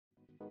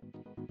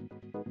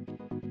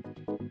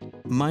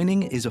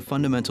Mining is a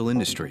fundamental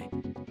industry,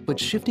 but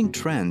shifting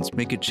trends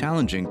make it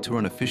challenging to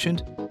run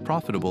efficient,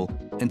 profitable,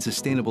 and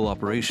sustainable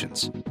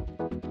operations.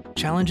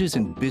 Challenges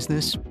in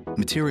business,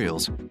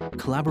 materials,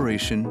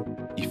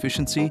 collaboration,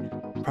 efficiency,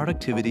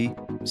 productivity,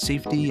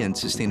 safety, and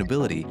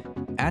sustainability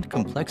add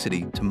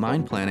complexity to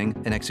mine planning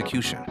and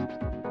execution.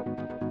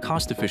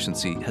 Cost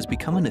efficiency has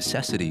become a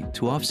necessity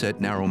to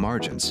offset narrow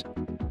margins.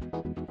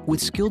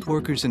 With skilled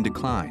workers in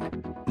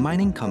decline,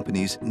 mining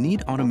companies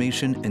need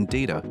automation and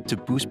data to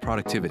boost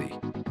productivity.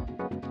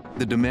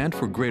 The demand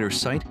for greater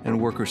site and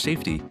worker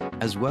safety,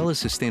 as well as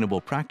sustainable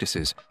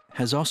practices,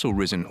 has also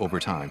risen over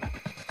time.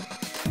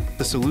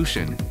 The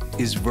solution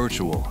is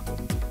virtual.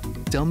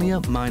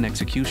 DELMIA Mine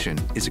Execution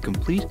is a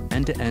complete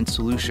end-to-end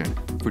solution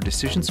for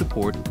decision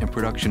support and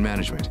production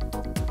management.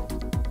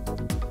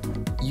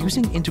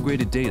 Using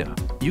integrated data,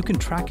 you can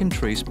track and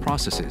trace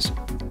processes,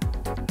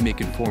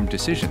 make informed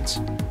decisions,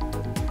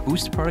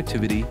 boost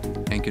productivity,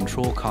 and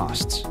control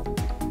costs.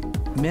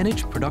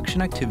 Manage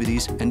production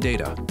activities and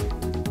data.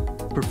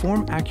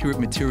 Perform accurate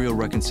material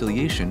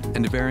reconciliation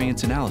and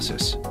variance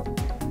analysis.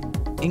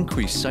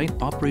 Increase site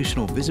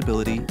operational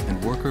visibility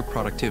and worker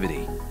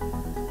productivity.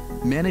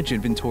 Manage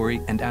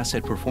inventory and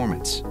asset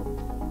performance.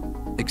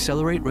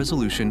 Accelerate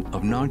resolution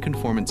of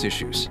non-conformance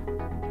issues.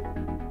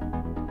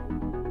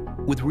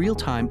 With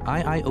real-time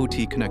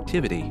IIoT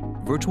connectivity,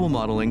 virtual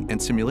modeling, and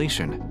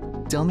simulation,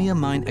 DELMIA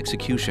Mine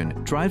Execution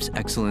drives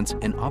excellence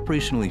in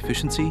operational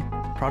efficiency,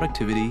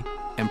 productivity,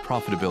 and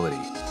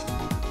profitability.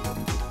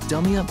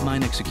 DELMIA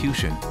Mine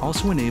Execution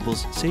also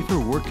enables safer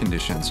work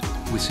conditions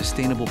with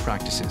sustainable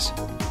practices.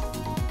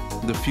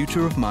 The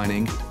future of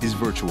mining is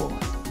virtual.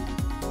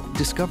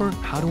 Discover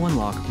how to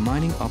unlock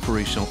mining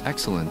operational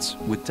excellence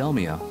with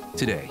DELMIA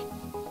today.